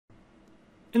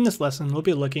In this lesson, we'll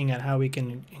be looking at how we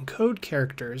can encode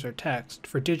characters or text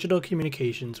for digital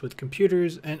communications with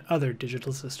computers and other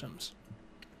digital systems.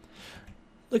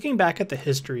 Looking back at the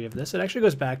history of this, it actually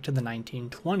goes back to the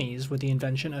 1920s with the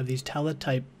invention of these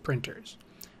teletype printers.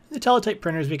 The teletype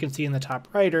printers we can see in the top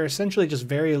right are essentially just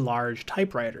very large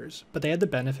typewriters, but they had the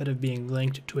benefit of being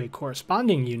linked to a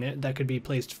corresponding unit that could be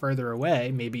placed further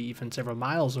away, maybe even several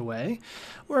miles away,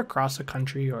 or across a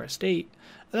country or a state,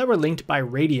 that were linked by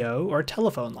radio or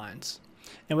telephone lines.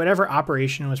 And whatever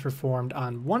operation was performed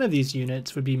on one of these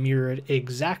units would be mirrored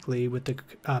exactly with the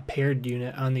paired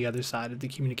unit on the other side of the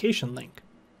communication link.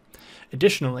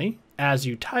 Additionally, as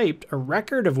you typed, a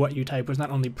record of what you typed was not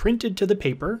only printed to the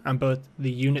paper on both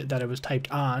the unit that it was typed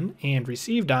on and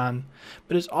received on,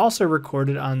 but is also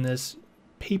recorded on this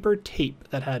paper tape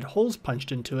that had holes punched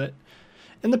into it,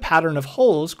 and the pattern of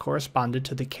holes corresponded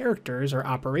to the characters or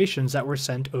operations that were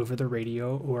sent over the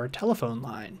radio or telephone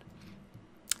line.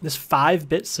 This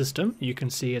 5-bit system, you can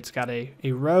see it's got a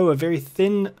row of very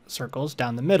thin circles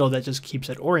down the middle that just keeps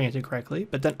it oriented correctly,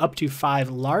 but then up to 5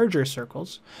 larger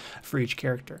circles for each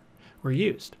character were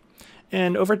used.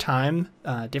 And over time,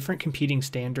 different competing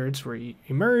standards were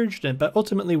emerged, but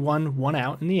ultimately one won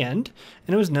out in the end,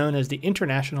 and it was known as the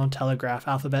International Telegraph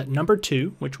Alphabet Number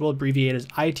 2, which we'll abbreviate as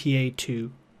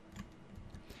ITA2.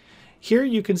 Here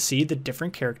you can see the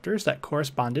different characters that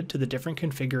corresponded to the different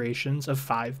configurations of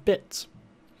 5 bits.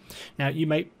 Now you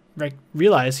might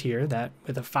realize here that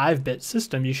with a 5-bit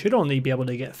system you should only be able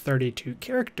to get 32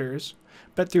 characters,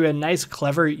 but through a nice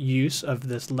clever use of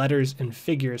this letters and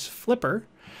figures flipper,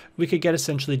 we could get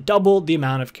essentially double the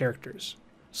amount of characters.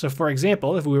 So for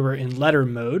example, if we were in letter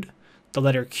mode, the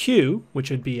letter Q,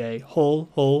 which would be a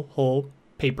whole,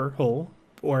 paper, whole,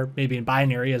 or maybe in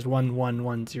binary as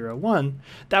 11101,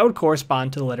 that would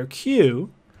correspond to the letter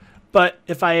Q. But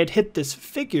if I had hit this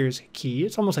figures key,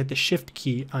 it's almost like the shift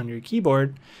key on your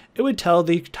keyboard, it would tell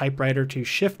the typewriter to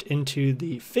shift into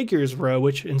the figures row,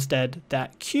 which instead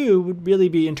that Q would really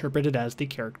be interpreted as the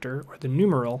character or the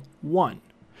numeral 1.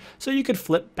 So you could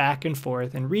flip back and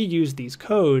forth and reuse these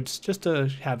codes just to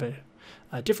have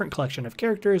a different collection of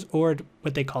characters, or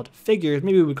what they called figures.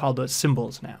 Maybe we would call those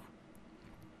symbols now.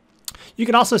 You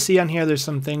can also see on here there's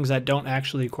some things that don't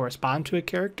actually correspond to a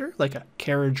character, like a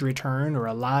carriage return or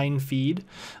a line feed.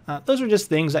 Those are just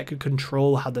things that could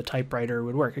control how the typewriter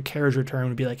would work. A carriage return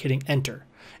would be like hitting enter,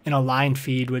 and a line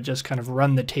feed would just kind of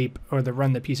run the tape or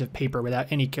run the piece of paper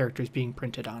without any characters being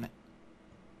printed on it.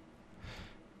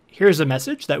 Here's a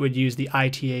message that would use the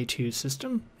ITA2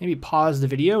 system. Maybe pause the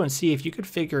video and see if you could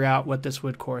figure out what this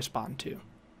would correspond to.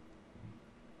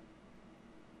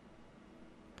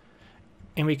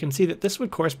 And we can see that this would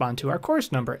correspond to our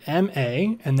course number,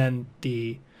 MA, and then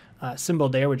the symbol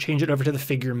there would change it over to the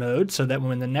figure mode so that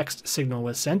when the next signal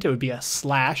was sent, it would be a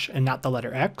slash and not the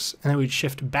letter X. And then we'd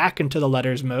shift back into the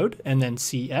letters mode, and then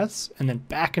CS, and then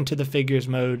back into the figures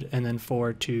mode, and then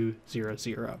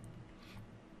 4200.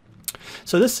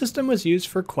 So this system was used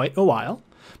for quite a while,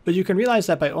 but you can realize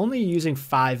that by only using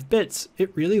 5 bits,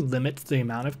 it really limits the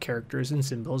amount of characters and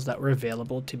symbols that were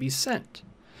available to be sent.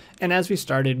 And as we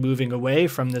started moving away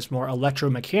from this more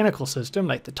electromechanical system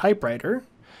like the typewriter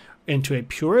into a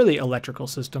purely electrical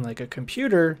system like a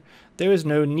computer, there was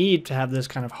no need to have this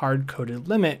kind of hard-coded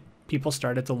limit. People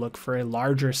started to look for a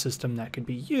larger system that could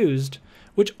be used,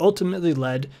 which ultimately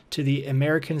led to the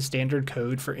American Standard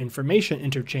Code for Information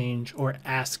Interchange, or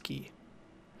ASCII.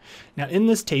 Now in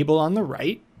this table on the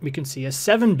right, we can see a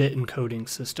 7-bit encoding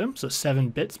system. So 7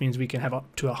 bits means we can have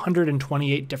up to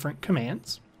 128 different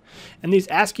commands. And these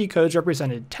ASCII codes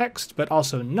represented text, but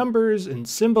also numbers and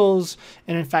symbols.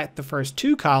 And in fact, the first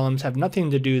 2 columns have nothing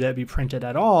to do that be printed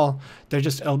at all. They're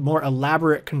just more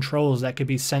elaborate controls that could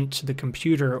be sent to the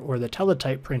computer or the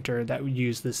teletype printer that would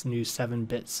use this new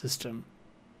 7-bit system.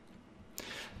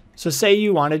 So say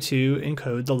you wanted to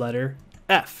encode the letter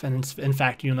F. And in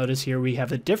fact, you'll notice here we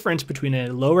have a difference between a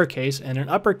lowercase and an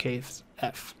uppercase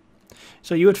F.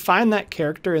 So you would find that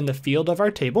character in the field of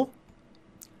our table.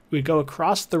 We'd go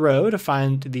across the row to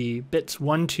find the bits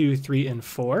 1, 2, 3, and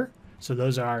 4. So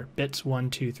those are bits 1,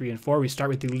 2, 3, and 4. We start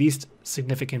with the least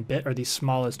significant bit, or the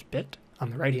smallest bit, on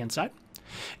the right-hand side.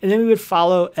 And then we would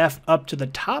follow F up to the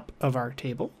top of our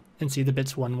table and see the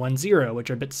bits 1, 1, 0,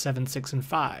 which are bits 7, 6, and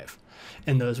 5.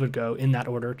 And those would go in that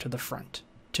order to the front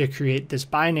to create this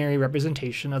binary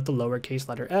representation of the lowercase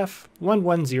letter F, 1,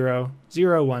 1, 0,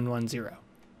 0, 1, 1, 0.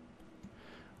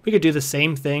 We could do the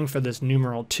same thing for this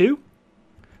numeral 2.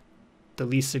 The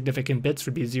least significant bits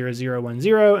would be 0010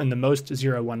 and the most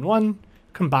 011,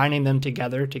 combining them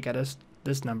together to get us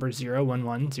this number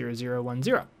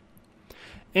 0110010.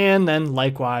 And then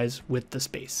likewise with the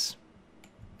space.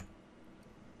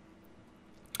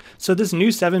 So this new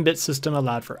 7-bit system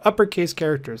allowed for uppercase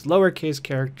characters, lowercase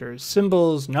characters,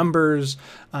 symbols, numbers.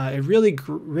 It really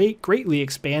greatly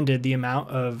expanded the amount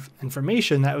of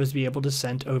information that was be able to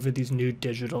send over these new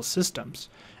digital systems.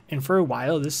 And for a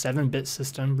while, this 7-bit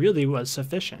system really was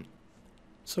sufficient.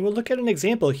 So we'll look at an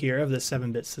example here of this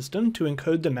 7-bit system to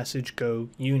encode the message Go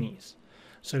Unis.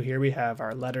 So here we have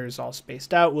our letters all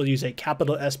spaced out. We'll use a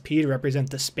capital SP to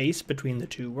represent the space between the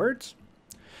two words.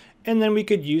 And then we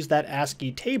could use that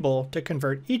ASCII table to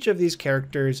convert each of these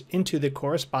characters into the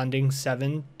corresponding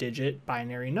 7-digit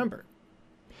binary number.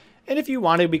 And if you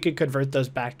wanted, we could convert those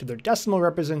back to their decimal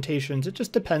representations. It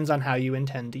just depends on how you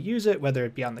intend to use it, whether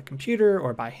it be on the computer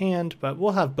or by hand, but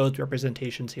we'll have both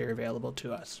representations here available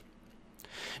to us.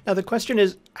 Now the question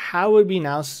is, how would we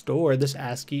now store this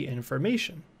ASCII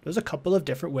information? There's a couple of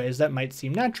different ways that might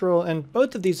seem natural, and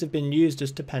both of these have been used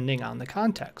just depending on the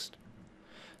context.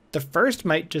 The first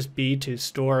might just be to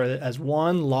store it as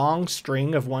one long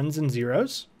string of ones and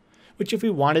zeros, which if we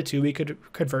wanted to, we could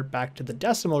convert back to the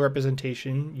decimal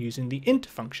representation using the int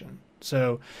function.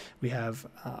 So we have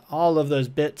all of those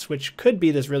bits, which could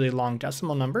be this really long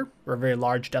decimal number or a very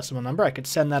large decimal number. I could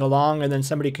send that along and then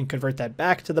somebody can convert that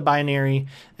back to the binary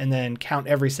and then count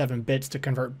every 7 bits to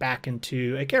convert back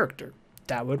into a character.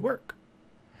 That would work.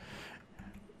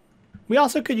 We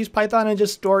also could use Python and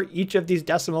just store each of these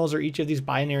decimals or each of these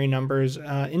binary numbers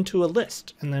into a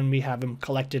list. And then we have them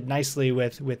collected nicely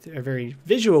with a very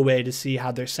visual way to see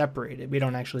how they're separated. We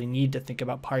don't actually need to think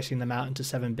about parsing them out into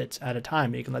 7 bits at a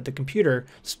time. You can let the computer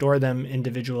store them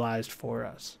individualized for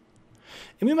us.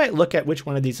 And we might look at which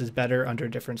one of these is better under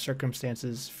different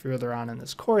circumstances further on in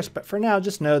this course, but for now,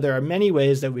 just know there are many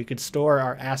ways that we could store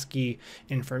our ASCII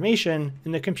information,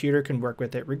 and the computer can work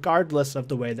with it regardless of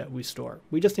the way that we store.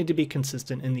 We just need to be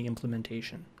consistent in the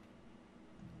implementation.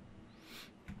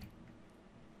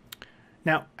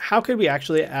 Now, how could we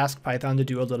actually ask Python to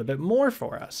do a little bit more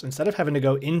for us? Instead of having to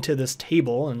go into this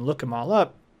table and look them all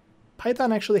up,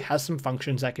 Python actually has some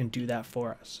functions that can do that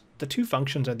for us. The two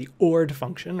functions are the ORD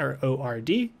function, or ORD,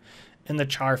 and the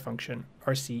char function,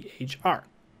 or CHR.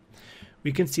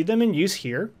 We can see them in use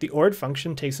here. The ORD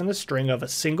function takes in a string of a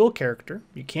single character.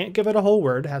 You can't give it a whole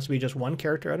word. It has to be just one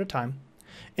character at a time.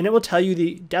 And it will tell you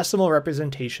the decimal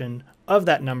representation of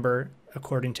that number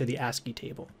according to the ASCII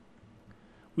table.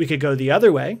 We could go the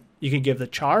other way. You could give the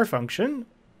char function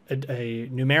a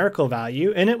numerical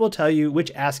value, and it will tell you which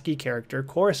ASCII character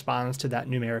corresponds to that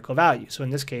numerical value. So in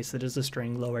this case, it is the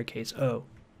string lowercase o.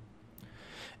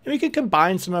 And we could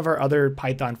combine some of our other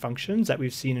Python functions that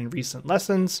we've seen in recent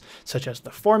lessons, such as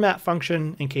the format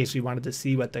function, in case we wanted to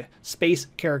see what the space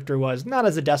character was, not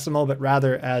as a decimal, but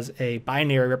rather as a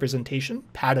binary representation,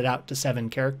 padded out to 7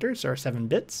 characters, or 7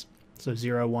 bits. So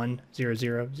 0, 1, 0,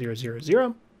 0, 0, 0,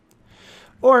 0.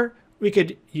 Or we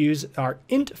could use our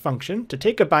int function to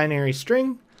take a binary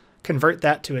string, convert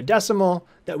that to a decimal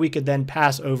that we could then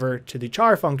pass over to the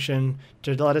char function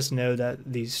to let us know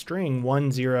that the string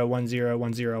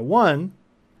 1010101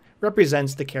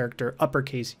 represents the character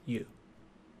uppercase U.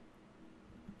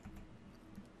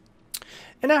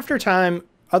 And after time,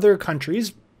 other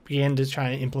countries began to try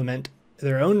and implement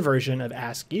their own version of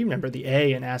ASCII. Remember, the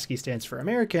A in ASCII stands for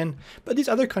American, but these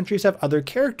other countries have other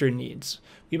character needs.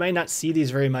 We might not see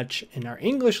these very much in our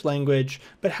English language,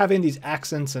 but having these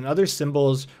accents and other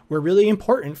symbols were really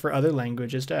important for other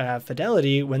languages to have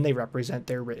fidelity when they represent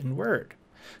their written word.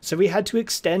 So we had to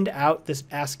extend out this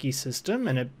ASCII system,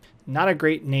 and not a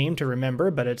great name to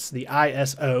remember, but it's the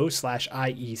ISO/IEC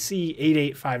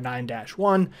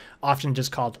 8859-1, often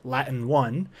just called Latin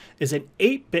 1, is an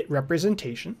 8-bit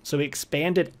representation. So we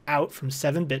expanded out from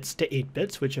 7 bits to 8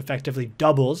 bits, which effectively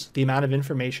doubles the amount of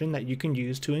information that you can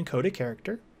use to encode a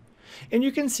character. And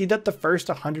you can see that the first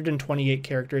 128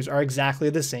 characters are exactly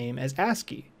the same as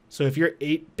ASCII. So if your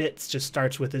 8 bits just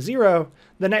starts with a 0,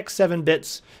 the next 7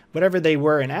 bits, whatever they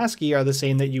were in ASCII, are the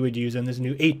same that you would use in this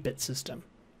new 8-bit system.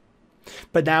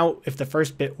 But now, if the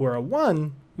first bit were a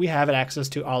 1, we have access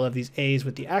to all of these A's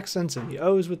with the accents and the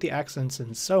O's with the accents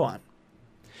and so on.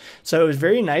 So it was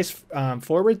very nice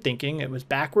forward thinking. It was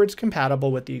backwards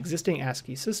compatible with the existing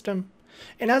ASCII system.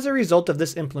 And as a result of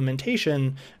this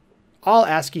implementation, all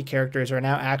ASCII characters are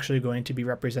now actually going to be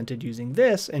represented using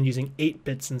this and using 8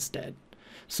 bits instead.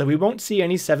 So we won't see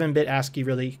any 7-bit ASCII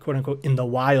really, quote unquote, in the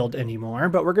wild anymore,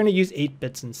 but we're going to use 8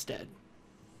 bits instead.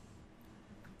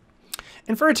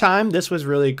 And for a time, this was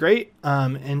really great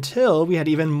until we had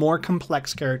even more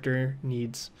complex character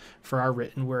needs for our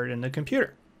written word in the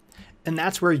computer. And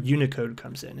that's where Unicode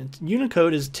comes in. And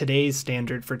Unicode is today's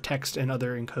standard for text and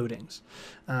other encodings.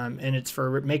 And it's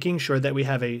for making sure that we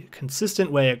have a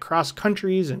consistent way across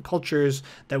countries and cultures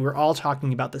that we're all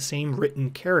talking about the same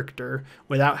written character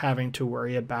without having to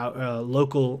worry about a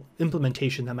local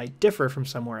implementation that might differ from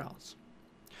somewhere else.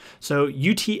 So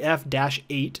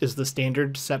UTF-8 is the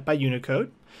standard set by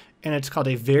Unicode, and it's called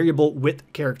a variable width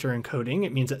character encoding.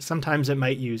 It means that sometimes it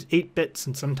might use 8 bits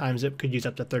and sometimes it could use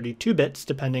up to 32 bits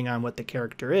depending on what the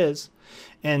character is.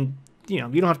 And you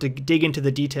don't have to dig into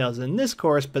the details in this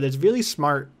course, but it's really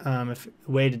smart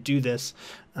way to do this,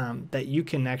 that you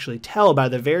can actually tell by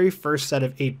the very first set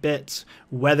of 8 bits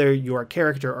whether your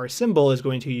character or symbol is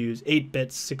going to use 8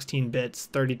 bits, 16 bits,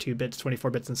 32 bits,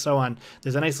 24 bits, and so on.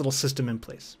 There's a nice little system in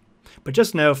place. But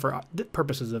just know, for the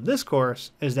purposes of this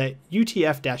course, is that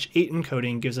UTF-8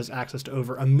 encoding gives us access to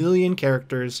over 1 million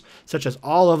characters, such as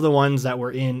all of the ones that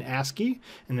were in ASCII.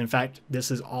 And in fact,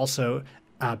 this is also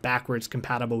backwards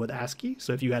compatible with ASCII.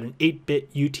 So if you had an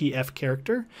 8-bit UTF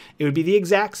character, it would be the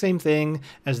exact same thing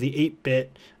as the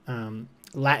 8-bit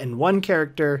Latin 1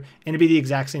 character, and it'd be the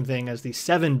exact same thing as the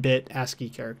 7-bit ASCII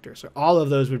character. So all of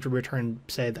those would return,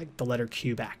 say, like the letter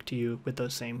Q back to you with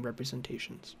those same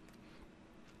representations.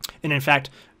 And in fact,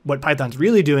 what Python's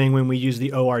really doing when we use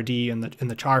the ORD and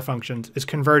the char functions is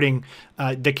converting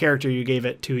the character you gave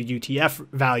it to a UTF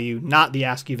value, not the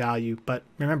ASCII value. But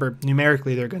remember,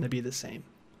 numerically, they're going to be the same.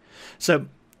 So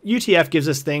UTF gives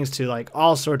us things to like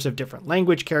all sorts of different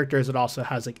language characters. It also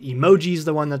has like emojis,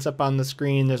 the one that's up on the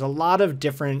screen. There's a lot of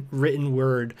different written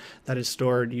word that is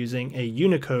stored using a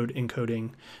Unicode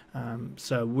encoding.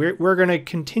 So we're going to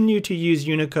continue to use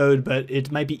Unicode, but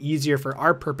it might be easier for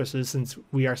our purposes, since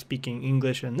we are speaking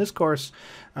English in this course,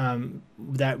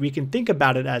 that we can think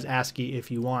about it as ASCII if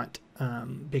you want.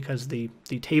 Because the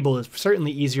table is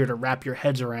certainly easier to wrap your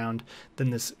heads around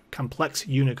than this complex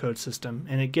Unicode system,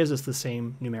 and it gives us the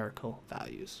same numerical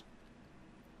values.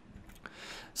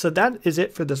 So that is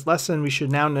it for this lesson. We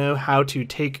should now know how to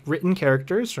take written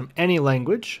characters from any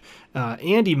language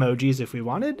and emojis if we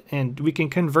wanted, and we can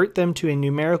convert them to a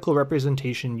numerical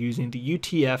representation using the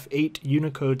UTF-8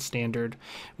 Unicode standard,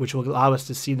 which will allow us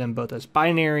to see them both as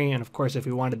binary and, of course, if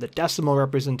we wanted, the decimal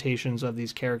representations of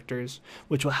these characters,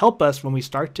 which will help us when we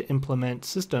start to implement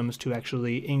systems to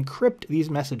actually encrypt these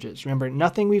messages. Remember,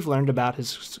 nothing we've learned about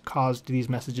has caused these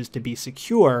messages to be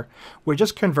secure. We're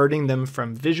just converting them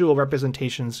from visual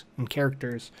representations and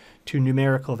characters to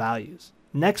numerical values.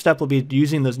 Next up, we'll be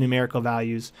using those numerical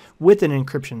values with an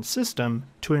encryption system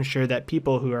to ensure that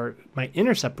people who might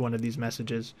intercept one of these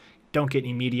messages don't get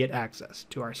immediate access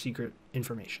to our secret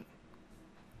information.